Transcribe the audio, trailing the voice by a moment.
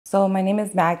So my name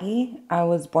is Maggie. I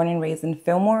was born and raised in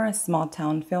Fillmore, a small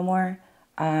town, Fillmore.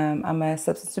 I'm a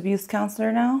substance abuse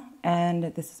counselor now,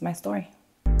 and this is my story.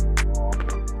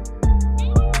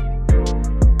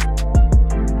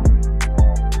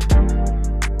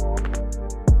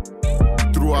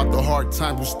 Throughout the hard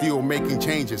times, we're still making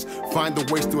changes. Find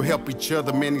the ways to help each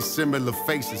other, many similar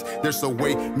faces. There's a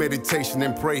way, meditation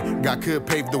and pray. God could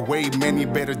pave the way, many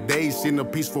better days in a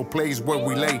peaceful place where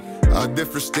we lay. A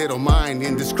different state of mind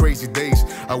in these crazy days.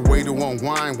 A way to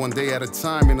unwind one day at a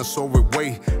time in a sober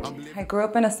way. I grew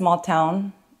up in a small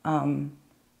town. It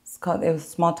was a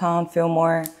small town,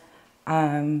 Fillmore.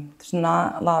 There's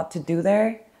not a lot to do there.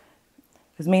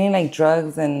 It was mainly like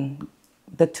drugs and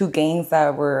the two gangs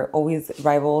that were always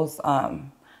rivals.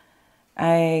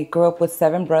 I grew up with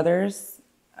 7 brothers.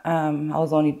 I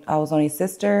was only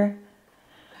sister.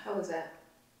 How was that?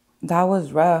 That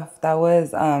was rough. That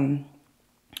was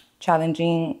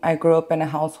challenging. I grew up in a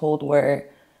household where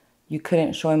you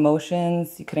couldn't show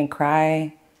emotions, you couldn't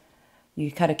cry.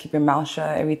 You had to keep your mouth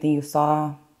shut. Everything you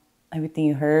saw, everything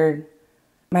you heard.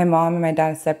 My mom and my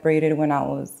dad separated when I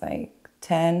was like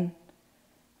 10.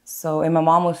 So, and my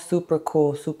mom was super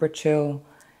cool, super chill.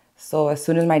 So as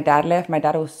soon as my dad left, my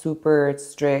dad was super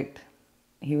strict.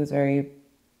 He was very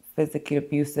physically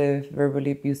abusive, verbally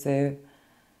abusive.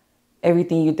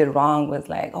 Everything you did wrong was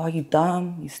like, oh, you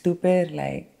dumb, you stupid.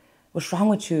 Like, what's wrong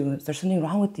with you? Is there something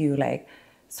wrong with you? Like,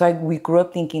 so we grew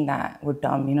up thinking that we're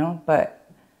dumb, you know? But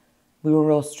we were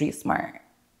real street smart,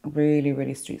 really,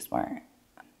 really street smart.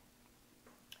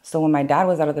 So when my dad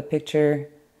was out of the picture,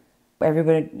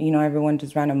 everyone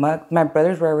just ran amok. My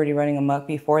brothers were already running amok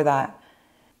before that.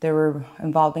 They were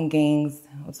involved in gangs.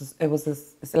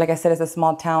 Like I said, it's a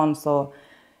small town, so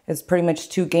it's pretty much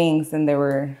 2 gangs, and they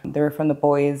were from the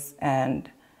boys. And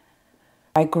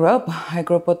I grew up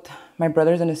with my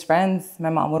brothers and his friends. My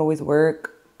mom would always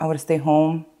work. I would stay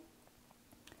home.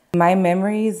 My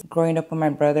memories growing up with my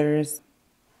brothers,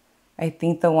 I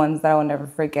think the ones that I will never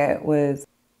forget was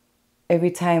every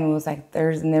time it was like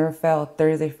Thursday, never failed,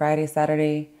 Thursday, Friday,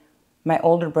 Saturday, my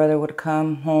older brother would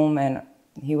come home and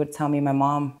he would tell me, my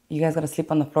mom, you guys gotta sleep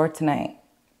on the floor tonight.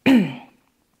 And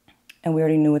we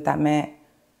already knew what that meant.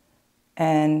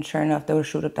 And sure enough, they would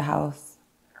shoot up the house.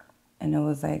 And it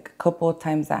was like a couple of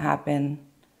times that happened.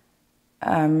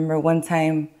 I remember one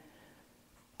time,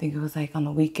 I think it was like on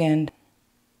the weekend,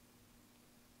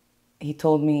 he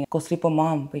told me, go sleep with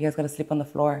mom, but you guys gotta sleep on the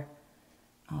floor.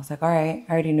 I was like, all right,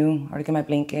 I already knew. I already got my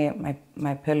blanket,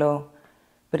 my pillow.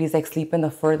 But he's like, sleep in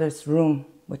the furthest room,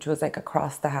 which was like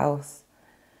across the house.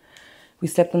 We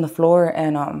slept on the floor,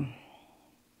 and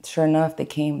sure enough, they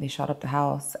came, they shot up the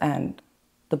house, and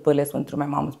the bullets went through my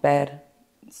mom's bed.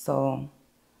 So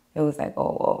it was like,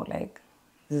 oh, whoa, like,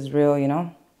 this is real, you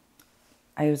know?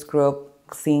 I just grew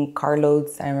up seeing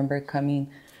carloads. I remember coming.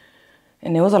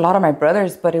 And it was a lot of my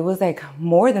brothers, but it was like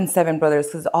more than 7 brothers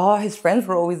because all his friends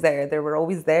were always there. They were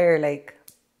always there. Like,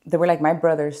 they were like my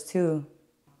brothers too.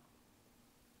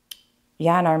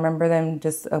 Yeah, and I remember them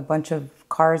just a bunch of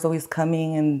cars always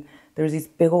coming, and there was these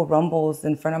big old rumbles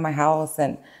in front of my house.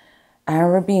 And I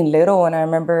remember being little, and I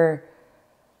remember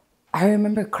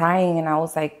crying, and I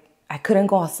was like, I couldn't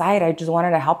go outside. I just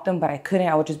wanted to help them, but I couldn't.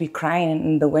 I would just be crying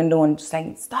in the window and just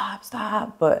saying, stop,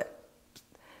 stop. But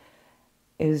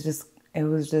it was just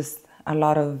a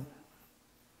lot of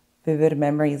vivid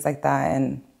memories like that.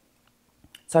 And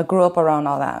so I grew up around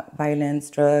all that violence,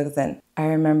 drugs. And I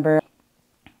remember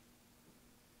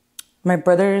my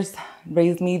brothers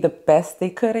raised me the best they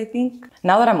could, I think.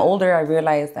 Now that I'm older, I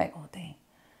realize like, oh, dang.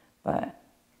 But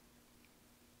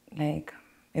like,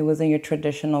 it wasn't your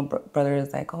traditional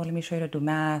brothers like, oh, let me show you how to do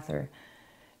math, or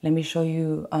let me show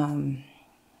you, I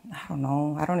don't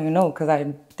know. I don't even know, because I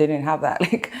didn't have that.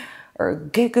 Like, or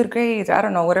get good grades. I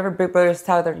don't know, whatever big brothers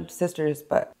tell their sisters.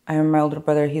 But I remember my older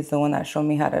brother, he's the one that showed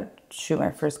me how to shoot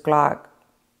my first Glock,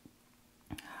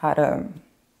 how to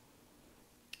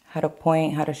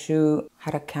point, how to shoot,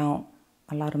 how to count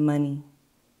a lot of money.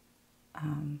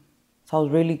 So I was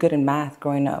really good in math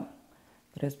growing up,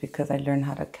 but it's because I learned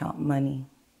how to count money.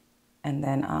 And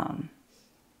then,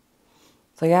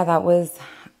 so yeah, that was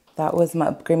my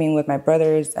upbringing with my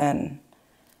brothers. And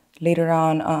later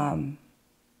on,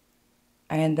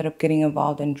 I ended up getting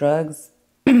involved in drugs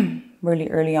really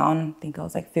early on. I think I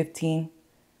was like 15.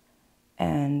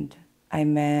 And I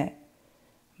met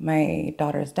my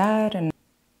daughter's dad, and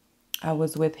I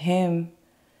was with him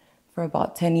for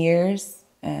about 10 years.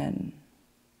 And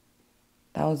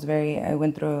that was I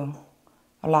went through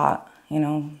a lot, you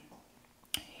know.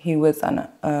 He was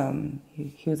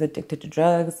he was addicted to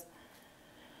drugs.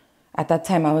 At that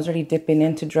time, I was already dipping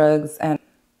into drugs, and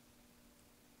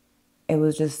it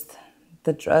was just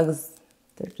the drugs.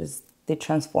 They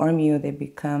transform you.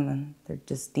 They're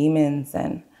just demons.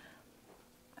 And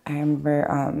I remember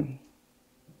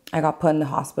I got put in the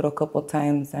hospital a couple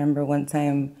times. I remember one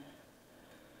time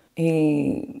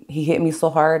he hit me so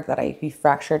hard that he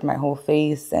fractured my whole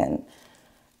face, and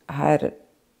I had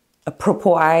a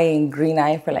purple eye and green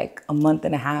eye for like a month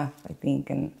and a half, I think.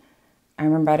 And I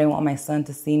remember I didn't want my son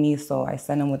to see me, so I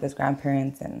sent him with his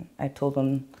grandparents, and I told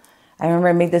him, I remember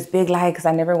I made this big lie because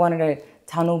I never wanted to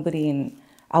tell nobody, and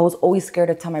I was always scared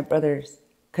to tell my brothers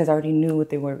because I already knew what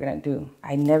they were gonna do.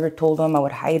 I never told them. I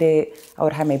would hide it. I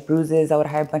would hide my bruises. I would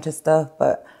hide a bunch of stuff.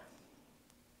 But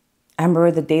I remember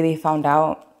the day they found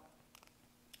out,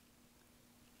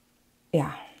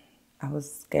 yeah, I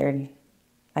was scared.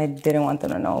 I didn't want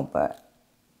them to know, but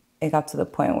it got to the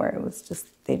point where it was just,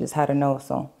 they just had to know.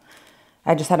 So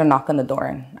I just had to knock on the door,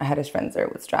 and I had his friends there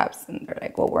with straps, and they're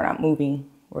like, well, we're not moving.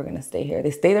 We're going to stay here.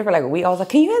 They stayed there for like a week. I was like,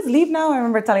 can you guys leave now? I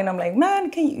remember telling them like, man,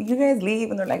 can you guys leave?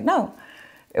 And they're like, no.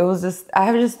 It was just, I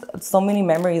have just so many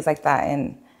memories like that.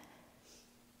 And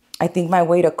I think my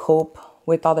way to cope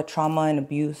with all the trauma and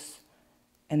abuse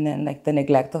and then like the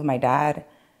neglect of my dad,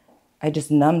 I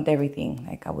just numbed everything.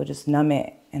 Like I would just numb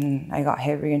it. And I got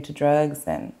heavier into drugs,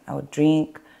 and I would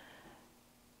drink.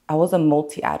 I was a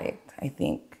multi-addict, I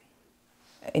think.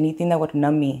 Anything that would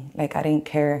numb me, like I didn't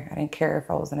care. I didn't care if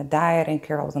I was gonna die. I didn't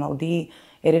care if I was an OD. It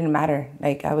didn't matter.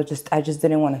 Like I just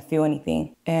didn't want to feel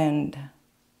anything. And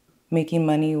making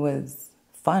money was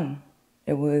fun.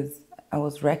 I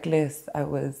was reckless. I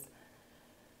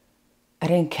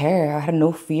didn't care. I had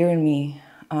no fear in me.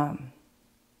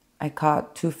 I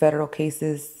caught 2 federal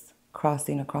cases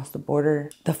crossing across the border.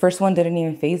 The first one didn't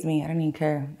even faze me. I didn't even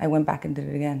care. I went back and did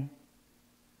it again.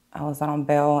 I was out on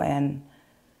bail, and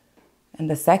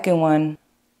the second one,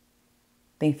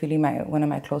 thankfully, one of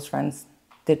my close friends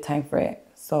did time for it.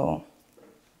 So,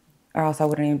 or else I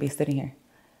wouldn't even be sitting here.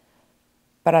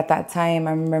 But at that time,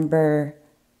 I remember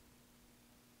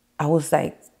I was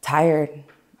like tired.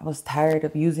 I was tired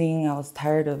of using. I was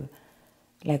tired of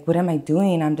like, what am I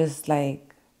doing? I'm just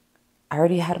like, I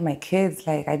already had my kids.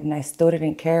 Like, I still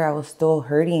didn't care. I was still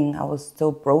hurting. I was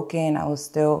still broken. I was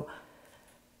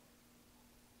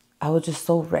just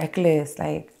so reckless.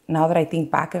 Like, now that I think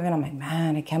back of it, I'm like,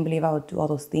 man, I can't believe I would do all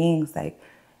those things. Like,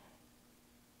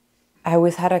 I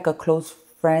always had like a close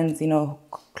friends,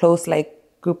 close like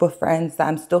group of friends that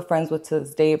I'm still friends with to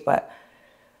this day, but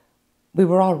we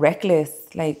were all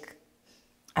reckless. Like,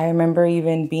 I remember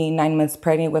even being 9 months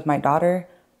pregnant with my daughter,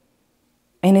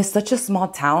 and it's such a small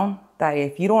town that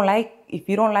if you don't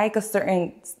like a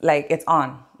certain, like, it's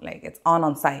on. Like, it's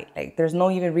on site. Like, there's no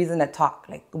even reason to talk.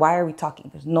 Like, why are we talking?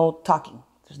 There's no talking.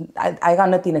 I got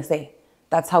nothing to say.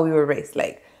 That's how we were raised.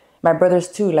 Like, my brothers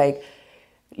too, like,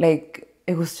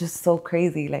 it was just so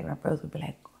crazy. Like, my brothers would be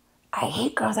like, I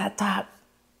hate girls that talk.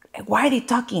 Like, why are they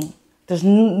talking? There's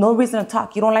no reason to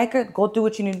talk. You don't like her? Go do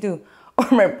what you need to do. Or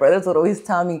my brothers would always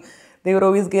tell me, they would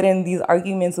always get in these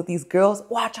arguments with these girls.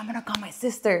 Watch, I'm gonna call my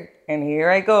sister. And here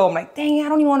I go. I'm like, dang, I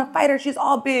don't even want to fight her. She's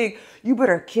all big. You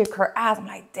better kick her ass. I'm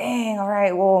like, dang, all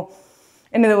right, well.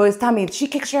 And then they always tell me, if she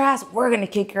kicks your ass, we're gonna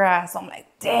kick your ass. So I'm like,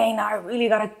 dang, now I really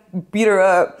gotta beat her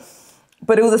up.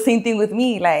 But it was the same thing with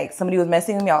me. Like, somebody was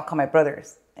messing with me, I'll call my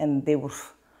brothers. And they were,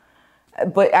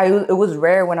 but it was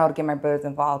rare when I would get my brothers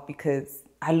involved because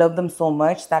I loved them so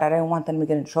much that I didn't want them to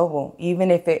get in trouble, even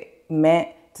if it meant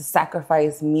to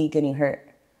sacrifice me getting hurt.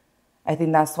 I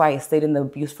think that's why I stayed in the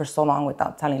abuse for so long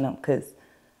without telling them, because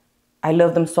I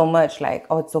love them so much. Like,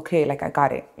 oh, it's okay. Like, I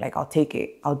got it. Like, I'll take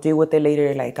it. I'll deal with it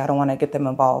later. Like, I don't want to get them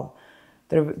involved.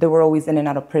 They were always in and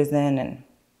out of prison,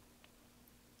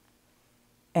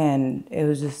 and it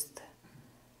was just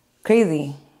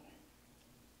crazy.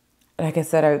 Like I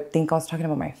said, I think I was talking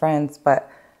about my friends, but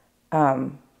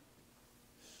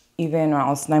even when I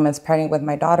was 9 months pregnant with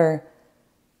my daughter,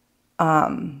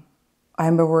 I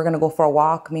remember we were going to go for a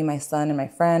walk, me, my son, and my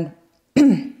friend.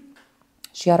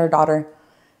 She had her daughter,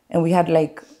 and we had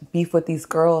like beef with these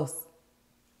girls.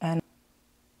 And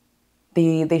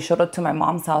they showed up to my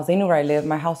mom's house. They knew where I lived.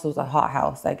 My house was a hot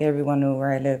house. Like, everyone knew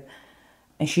where I lived.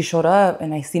 And she showed up,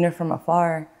 and I seen her from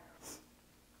afar.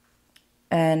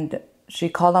 And she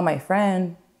called on my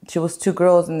friend. She was 2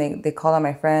 girls, and they called on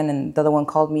my friend, and the other one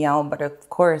called me out. But of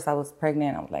course, I was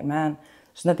pregnant. I was like, man,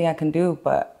 there's nothing I can do.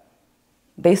 But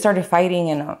they started fighting,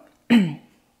 and I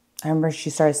remember she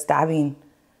started stabbing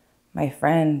my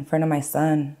friend of my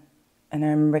son. And I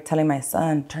remember telling my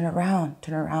son, turn around.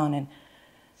 And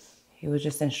he was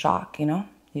just in shock,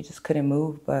 He just couldn't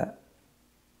move. But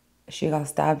she got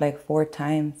stabbed like 4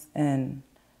 times. And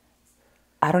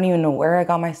I don't even know where I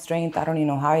got my strength. I don't even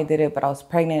know how I did it, but I was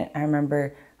pregnant. I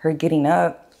remember her getting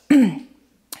up,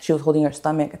 she was holding her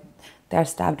stomach. They had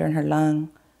stabbed her in her lung,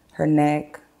 her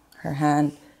neck, her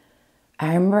hand.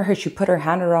 I remember she put her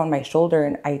hand around my shoulder,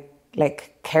 and I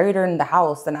like carried her in the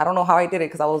house. And I don't know how I did it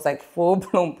because I was like full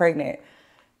blown pregnant.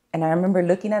 And I remember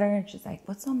looking at her and she's like,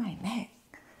 what's on my neck?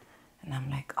 And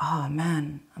I'm like, oh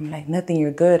man, I'm like, nothing,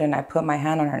 you're good. And I put my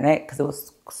hand on her neck because it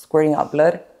was squirting out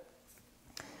blood.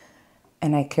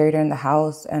 And I carried her in the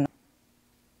house, and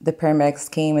the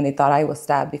paramedics came and they thought I was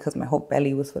stabbed because my whole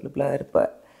belly was full of blood.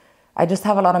 But I just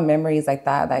have a lot of memories like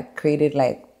that created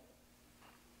like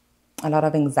a lot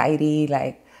of anxiety.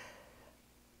 Like,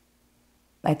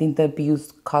 I think the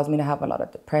abuse caused me to have a lot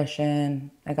of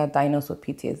depression. I got diagnosed with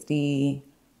PTSD.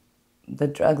 The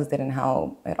drugs didn't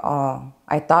help at all.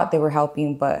 I thought they were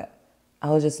helping, but I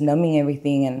was just numbing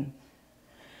everything. And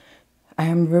I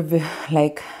remember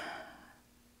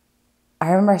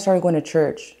I started going to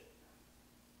church.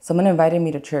 Someone invited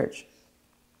me to church,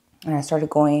 and I started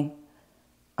going.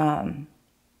 I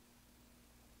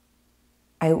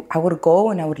would go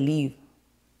and I would leave.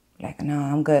 Like, no,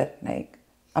 I'm good. Like,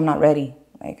 I'm not ready.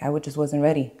 Like, just wasn't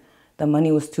ready. The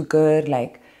money was too good.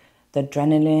 Like, the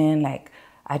adrenaline, like,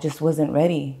 I just wasn't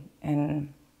ready.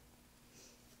 And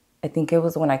I think it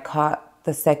was when I caught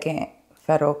the second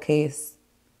federal case,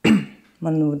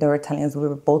 when they were telling us we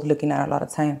were both looking at a lot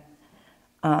of time.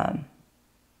 I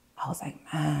was like,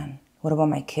 man, what about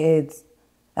my kids?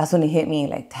 That's when it hit me,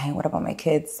 like, dang, what about my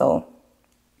kids? So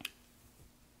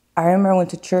I remember I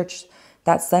went to church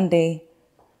that Sunday.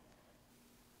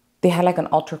 They had like an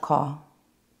altar call.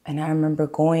 And I remember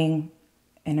going,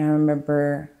 and I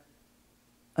remember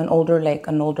an older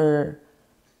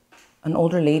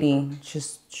lady,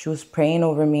 she was praying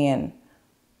over me, and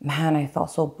man, I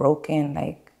felt so broken.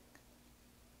 Like,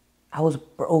 I was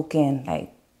broken,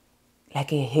 like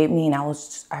it hit me, and I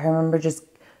remember just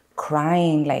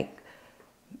crying, like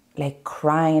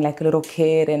crying like a little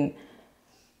kid.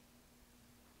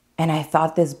 And I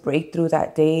felt this breakthrough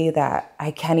that day that I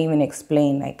can't even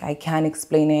explain. Like, I can't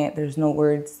explain it. There's no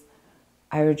words.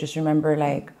 I would just remember,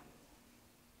 like,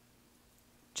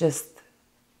 just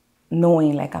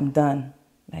knowing, like, I'm done.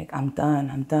 Like, I'm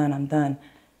done.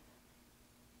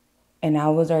 And I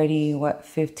was already,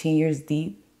 15 years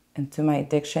deep into my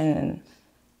addiction. And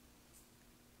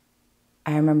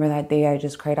I remember that day I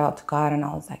just cried out to God, and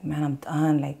I was like, man, I'm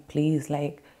done. Like, please,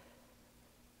 like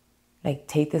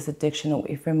take this addiction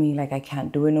away from me. Like, I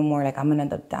can't do it no more. Like, I'm gonna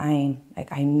end up dying.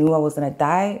 Like, I knew I was gonna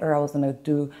die, or I was gonna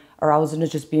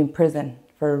just be in prison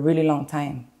for a really long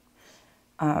time.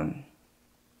 And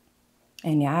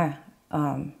yeah,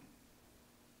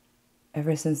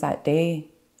 ever since that day,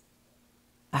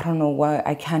 I don't know what,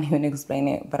 I can't even explain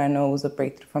it, but I know it was a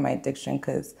breakthrough for my addiction,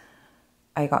 because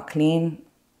I got clean.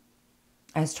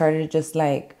 I started just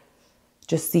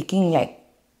seeking, like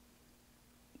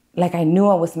I knew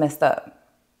I was messed up.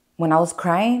 When I was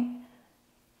crying,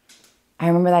 I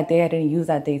remember that day, I didn't use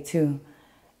that day too.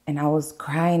 And I was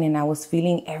crying, and I was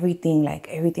feeling everything.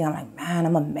 I'm like, man,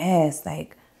 I'm a mess.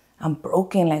 Like, I'm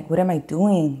broken. Like, what am I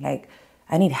doing? Like,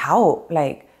 I need help.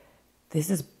 Like, this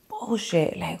is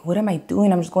bullshit. Like, what am I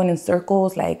doing? I'm just going in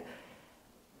circles. Like,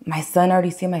 my son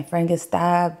already seen my friend get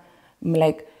stabbed.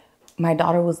 Like, my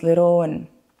daughter was little, and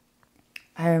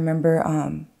I remember,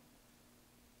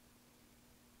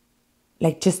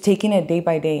 just taking it day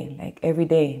by day, like every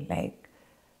day. Like,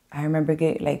 I remember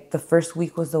the first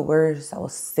week was the worst. I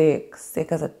was sick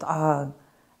as a dog.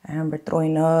 I remember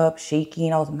throwing up,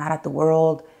 shaking. I was mad at the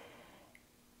world.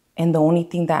 And the only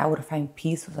thing that I would find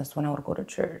peace was when I would go to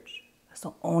church. That's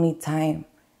the only time.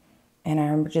 And I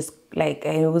remember just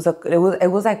it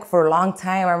was like for a long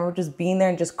time. I remember just being there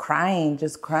and just crying.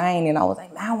 And I was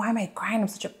like, man, why am I crying? I'm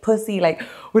such a pussy. Like,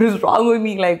 what is wrong with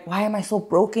me? Like, why am I so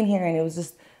broken here? And it was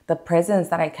just the presence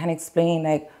that I can't explain.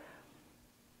 Like,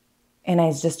 and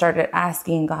I just started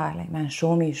asking God, like, man,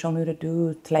 show me what to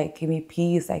do to, like, give me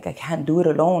peace. Like, I can't do it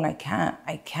alone. I can't.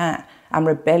 I'm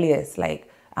rebellious.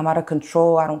 Like, I'm out of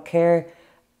control. I don't care.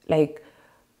 Like,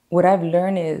 what I've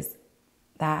learned is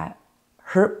that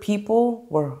hurt people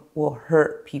will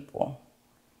hurt people.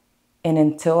 And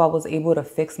until I was able to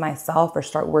fix myself or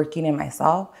start working in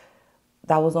myself,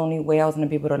 that was the only way I was going to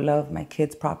be able to love my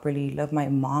kids properly, love my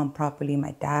mom properly,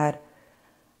 my dad.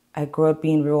 I grew up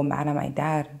being real mad at my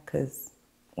dad, because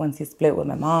once he split with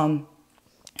my mom,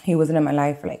 he wasn't in my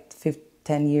life for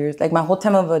 10 years, like my whole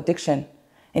time of addiction.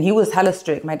 And he was hella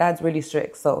strict. My dad's really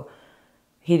strict. So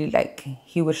he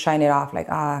would shine it off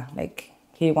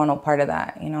he didn't want no part of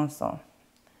that, so.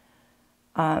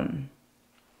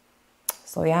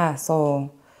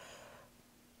 So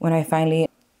when I finally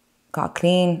got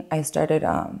clean, I started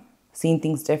seeing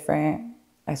things different.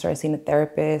 I started seeing a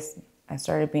therapist. I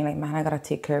started being like, man, I gotta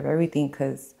take care of everything,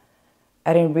 because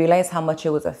I didn't realize how much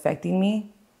it was affecting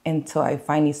me until I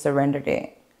finally surrendered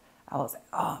it. I was like,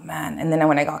 oh man. And then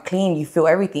when I got clean, you feel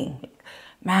everything. Like,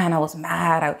 man, I was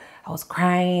mad. I was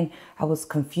crying. I was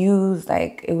confused.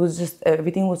 Like, it was just,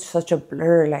 everything was such a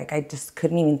blur. Like, I just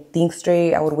couldn't even think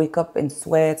straight. I would wake up in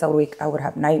sweats. I would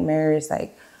have nightmares.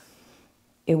 Like,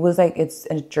 it was like, it's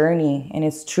a journey. And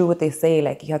it's true what they say.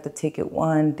 Like, you have to take it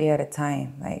one day at a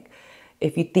time. Like,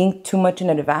 if you think too much in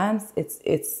advance,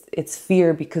 it's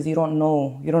fear, because you don't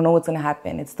know what's gonna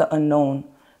happen. It's the unknown.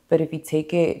 But if you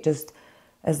take it just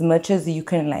as much as you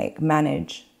can, like,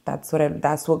 manage, that's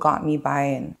what got me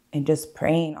by, and just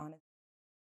praying on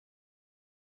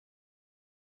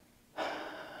it.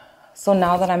 So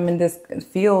now that I'm in this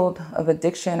field of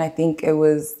addiction, I think it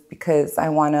was because I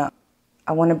wanna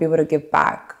be able to give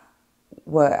back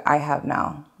what I have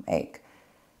now. Like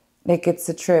it's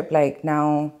a trip. Like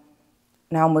now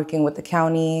I'm working with the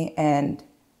county, and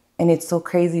it's so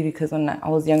crazy because when I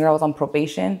was younger, I was on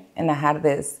probation, and I had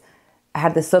this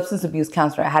substance abuse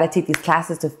counselor. I had to take these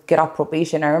classes to get off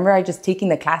probation. I remember I just taking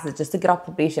the classes just to get off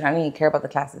probation. I didn't even care about the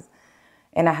classes.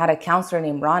 And I had a counselor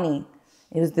named Ronnie.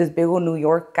 He was this big old New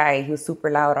York guy. He was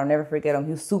super loud. I'll never forget him.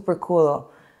 He was super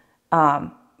cool.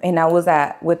 And I was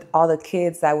with all the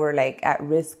kids that were like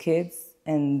at-risk kids,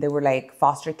 and they were like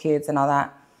foster kids and all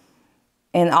that.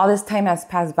 And all this time has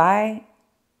passed by,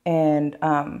 and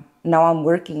now I'm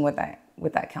working with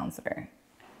that counselor.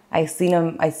 I seen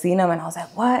him, and I was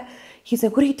like, what? He's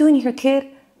like, what are you doing here, kid?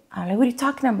 I'm like, what are you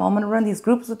talking about? I'm gonna run these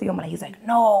groups with you. I'm like, he's like,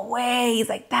 no way. He's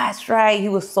like, that's right. He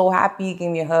was so happy. He gave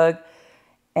me a hug.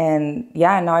 And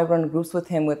yeah, now I run groups with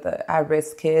him with the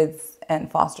at-risk kids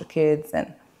and foster kids.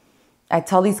 And I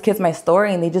tell these kids my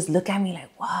story, and they just look at me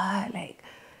like, what?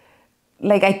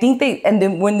 Like I think and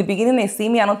then when in the beginning they see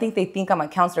me, I don't think they think I'm a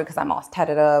counselor because I'm all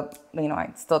tatted up. I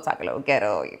still talk a little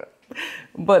ghetto,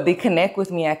 But they connect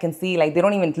with me. I can see, like, they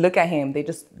don't even look at him. They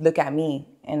just look at me.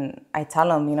 And I tell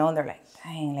them, and they're like,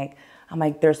 dang, like, I'm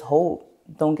like, there's hope.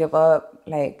 Don't give up.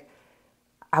 Like,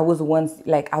 I was once,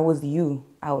 like, I was you.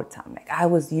 I would tell them, like, I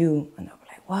was you. And they're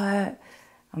like, what?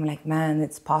 I'm like, man,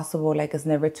 it's possible. Like, it's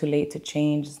never too late to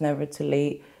change. It's never too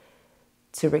late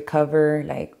to recover.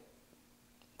 Like,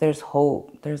 there's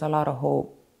hope. There's a lot of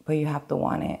hope, but you have to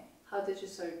want it. How did you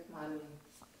start modeling?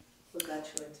 What got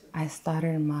you into it? I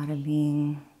started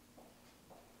modeling.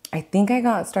 I think I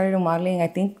got started in modeling. I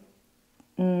think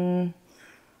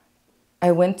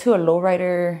I went to a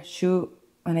lowrider shoot,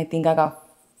 and I think I got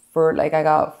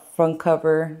front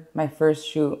cover my first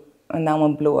shoot, and that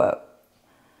one blew up.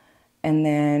 And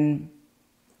then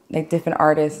like different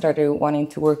artists started wanting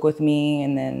to work with me,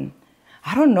 and then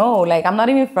I don't know, like I'm not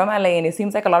even from LA, and it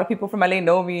seems like a lot of people from LA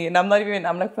know me, and I'm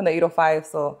like from the 805,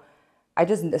 so I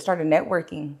just started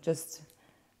networking.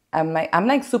 I'm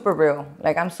like super real.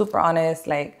 Like, I'm super honest.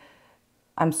 Like,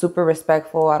 I'm super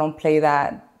respectful. I don't play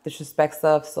that disrespect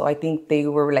stuff. So I think they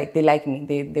were like, they like me.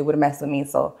 They would mess with me.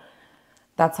 So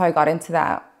that's how I got into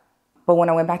that. But when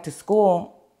I went back to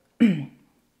school,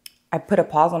 I put a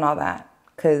pause on all that,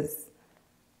 because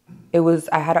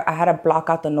I had to block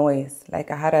out the noise.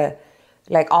 Like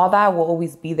all that will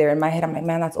always be there in my head. I'm like,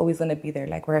 man, that's always gonna be there.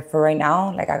 Like, for right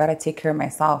now, like I gotta take care of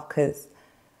myself, because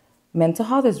mental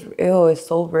health is real. It's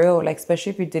so real. Like,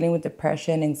 especially if you're dealing with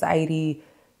depression, anxiety,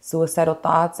 suicidal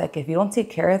thoughts. Like, if you don't take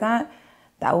care of that,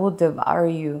 that will devour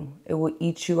you. It will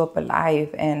eat you up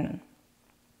alive. And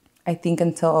I think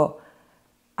until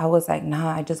I was like,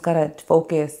 nah, I just gotta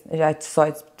focus. So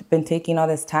it's been taking all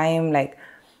this time. Like,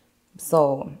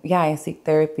 so yeah, I seek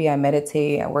therapy. I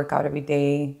meditate. I work out every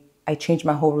day. I change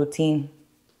my whole routine.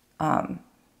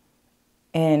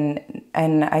 And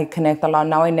I connect a lot.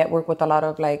 Now I network with a lot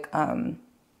of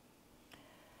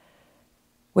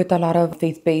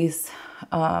faith-based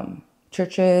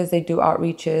churches. They do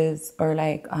outreaches, or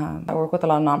I work with a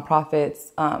lot of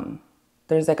nonprofits.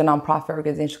 There's like a nonprofit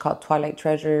organization called Twilight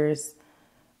Treasures.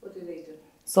 What do they do?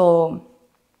 So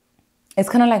it's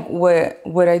kind of like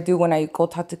what I do when I go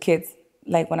talk to kids.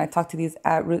 Like, when I talk to these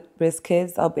at-risk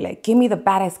kids, I'll be like, give me the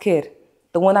baddest kid,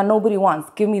 the one that nobody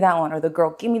wants. Give me that one. Or the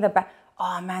girl, give me the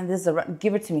oh man,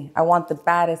 give it to me. I want the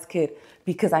baddest kid,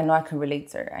 because I know I can relate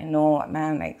to her. I know,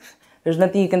 man, like, there's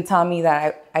nothing you can tell me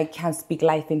that I can't speak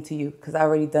life into you, because I've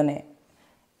already done it.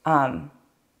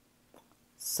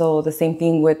 So the same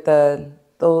thing with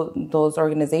those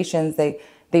organizations.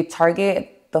 They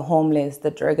target the homeless,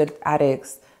 the drug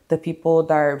addicts, the people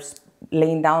that are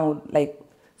laying down, like,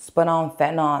 spun on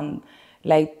fentanyl.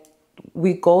 Like,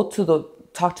 we go to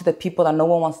talk to the people that no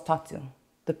one wants to talk to,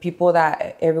 the people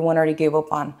that everyone already gave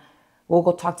up on. We'll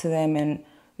go talk to them, and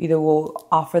Either we'll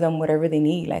offer them whatever they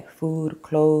need, like food,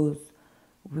 clothes.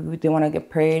 They want to get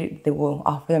prayed, they will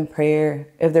offer them prayer.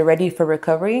 If they're ready for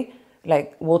recovery,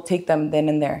 like we'll take them then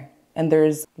and there. And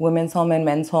there's women's home and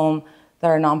men's home that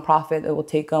are nonprofit that will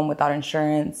take them without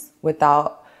insurance,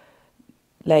 without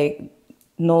like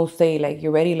no say, like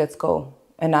you're ready, let's go.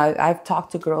 And I've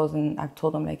talked to girls and I've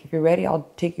told them, like, if you're ready, I'll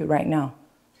take you right now.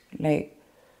 Like,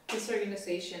 this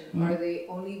organization, are they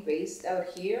only based out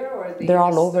here, or are they? They're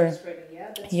all over.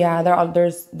 Yeah, they're all,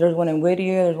 there's one in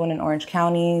Whittier, there's one in Orange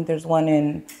County, there's one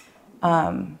in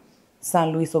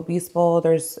San Luis Obispo,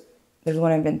 there's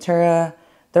one in Ventura.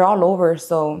 They're all over.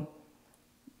 So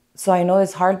I know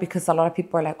it's hard because a lot of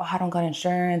people are like, oh, I don't got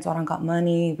insurance, or I don't got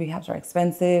money, rehabs are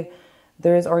expensive.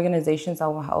 There's organizations that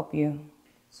will help you.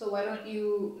 So why don't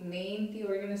you name the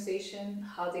organization,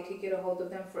 how they could get a hold of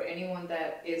them for anyone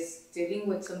that is dealing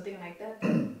with something like that,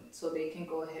 so they can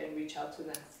go ahead and reach out to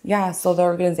them? Yeah, so the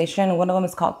organization, one of them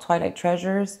is called Twilight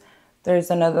Treasures.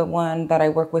 There's another one that I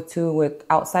work with too, with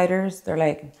Outsiders. They're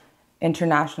like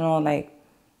international, like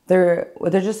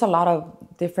there's just a lot of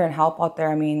different help out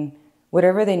there. I mean,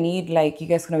 whatever they need, like you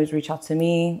guys can always reach out to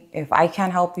me. If I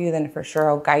can't help you, then for sure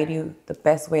I'll guide you the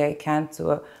best way I can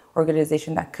to an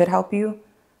organization that could help you.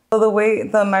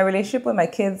 So my relationship with my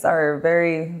kids are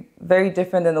very, very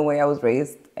different than the way I was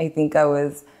raised. I think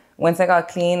once I got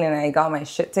clean and I got my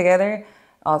shit together,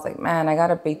 I was like, man, I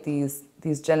gotta break these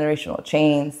generational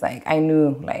chains. Like I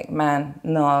knew, like, man,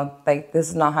 no, like this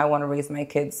is not how I want to raise my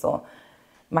kids. So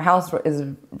my house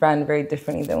is ran very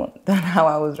differently than how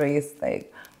I was raised.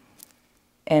 Like,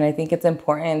 and I think it's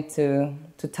important to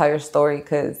tell your story,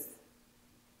 because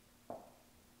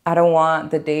I don't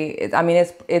want the day.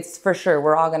 It's for sure.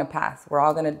 We're all gonna pass. We're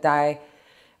all gonna die.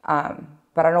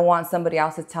 But I don't want somebody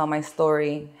else to tell my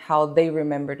story how they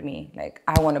remembered me. Like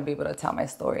I want to be able to tell my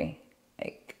story.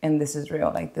 Like, and this is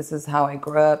real. Like this is how I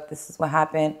grew up. This is what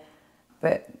happened.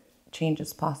 But change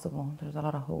is possible. There's a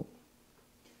lot of hope.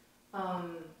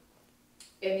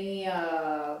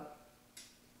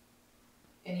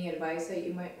 Any advice that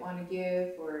you might want to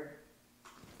give, or?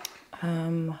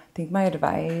 I think my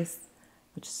advice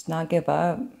would just not give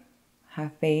up,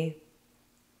 have faith,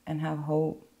 and have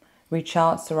hope. Reach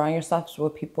out, surround yourself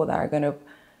with people that are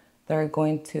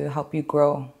going to help you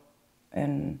grow,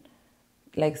 and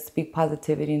like speak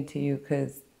positivity into you,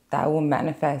 because that will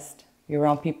manifest. You're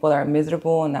around people that are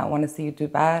miserable and that want to see you do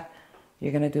bad,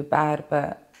 you're gonna do bad.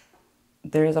 But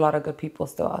there is a lot of good people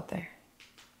still out there.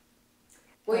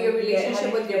 Well, your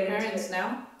relationship with your parents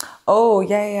now? Oh,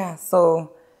 yeah.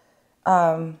 So,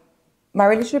 my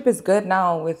relationship is good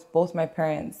now with both my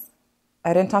parents.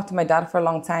 I didn't talk to my dad for a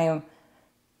long time,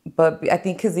 but I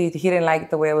think because he didn't like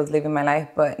the way I was living my life.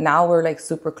 But now we're like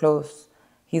super close.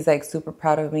 He's like super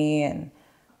proud of me, and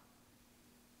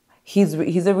he's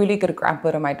a really good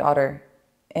grandpa to my daughter.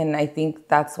 And I think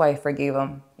that's why I forgave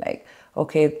him. Like,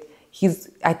 okay,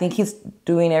 I think he's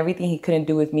doing everything he couldn't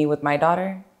do with me with my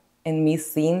daughter. And me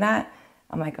seeing that,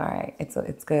 I'm like, all right,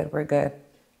 it's good. We're good.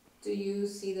 Do you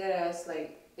see that as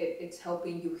like it's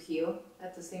helping you heal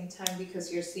at the same time,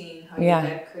 because you're seeing how your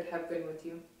dad could have been with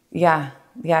you? Yeah.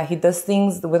 He does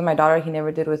things with my daughter he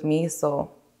never did with me. So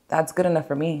that's good enough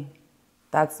for me.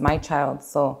 That's my child.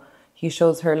 So he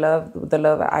shows her love, the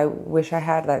love I wish I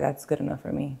had. That's good enough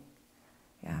for me.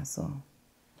 Yeah.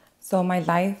 So my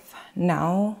life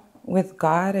now with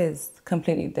God is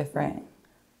completely different.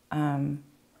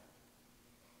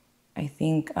 I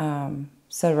think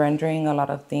surrendering a lot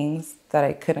of things that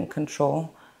I couldn't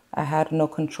control. I had no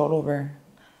control over.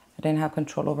 I didn't have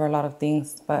control over a lot of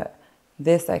things, but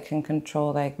this I can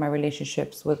control, like my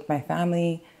relationships with my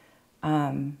family.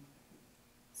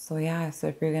 So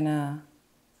if you're gonna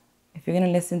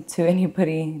listen to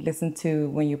anybody, listen to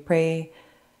when you pray,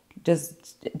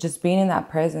 just being in that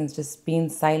presence, just being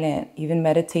silent, even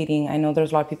meditating. I know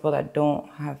there's a lot of people that don't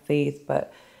have faith,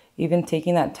 but even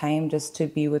taking that time just to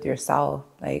be with yourself,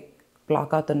 like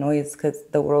block out the noise, because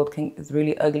the world is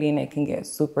really ugly and it can get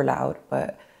super loud.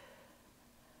 But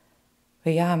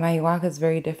yeah, my walk is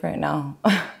very different now.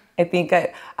 I think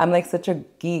I'm like such a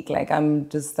geek. Like I'm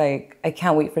just like, I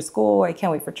can't wait for school. I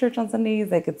can't wait for church on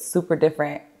Sundays. Like it's super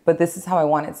different. But this is how I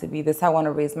want it to be. This is how I want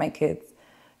to raise my kids,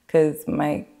 because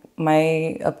my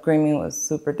upbringing was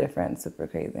super different, super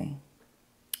crazy.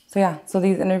 So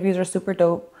these interviews are super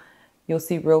dope. You'll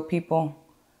see real people.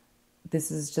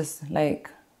 This is just like,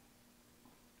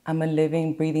 I'm a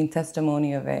living, breathing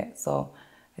testimony of it. So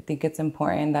I think it's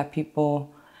important that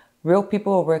real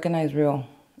people will recognize real.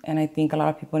 And I think a lot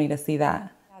of people need to see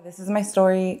that. This is my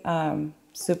story.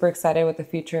 Super excited what the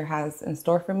future has in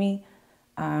store for me.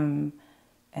 And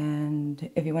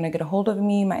if you want to get a hold of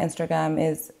me, my Instagram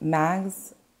is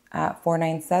Mags, at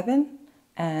 497.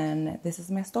 And this is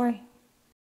my story.